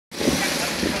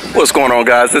What's going on,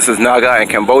 guys? This is Naga in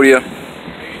Cambodia,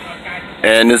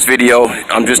 and in this video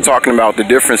I'm just talking about the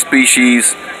different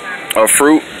species of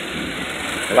fruit.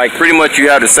 Like pretty much you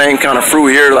have the same kind of fruit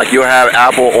here, like you'll have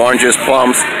apple, oranges,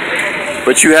 plums,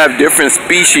 but you have different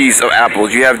species of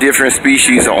apples, you have different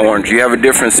species of orange, you have a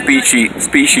different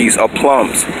species of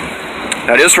plums.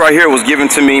 Now this right here was given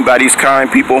to me by these kind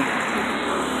people.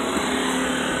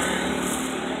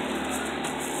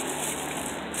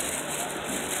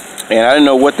 And I didn't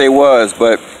know what they was,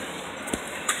 but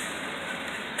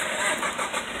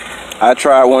I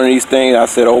tried one of these things. I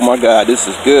said, oh my God, this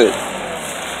is good.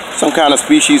 Some kind of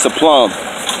species of plum.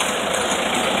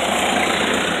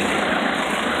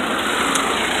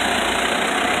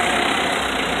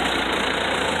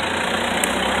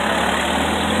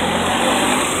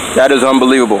 That is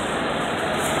unbelievable.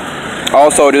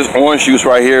 Also, this orange juice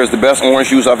right here is the best orange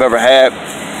juice I've ever had.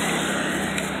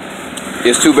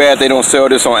 It's too bad they don't sell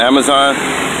this on Amazon.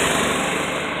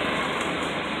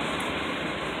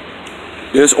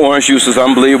 This orange juice is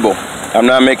unbelievable. I'm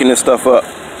not making this stuff up.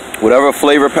 Whatever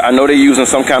flavor, I know they're using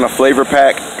some kind of flavor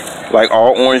pack, like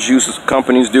all orange juice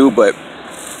companies do, but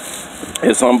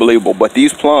it's unbelievable. But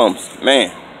these plums,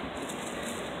 man.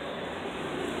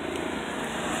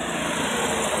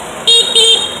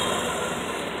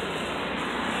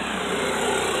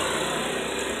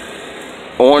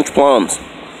 Orange plums.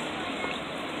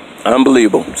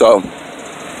 Unbelievable. So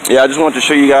yeah, I just wanted to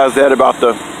show you guys that about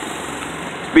the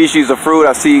species of fruit.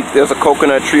 I see there's a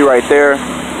coconut tree right there.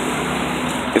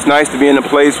 It's nice to be in a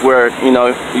place where, you know,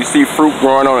 you see fruit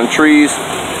growing on the trees.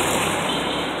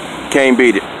 Can't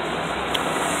beat it.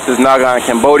 This is Naga in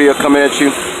Cambodia coming at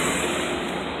you.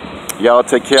 Y'all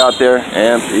take care out there,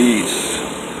 and peace.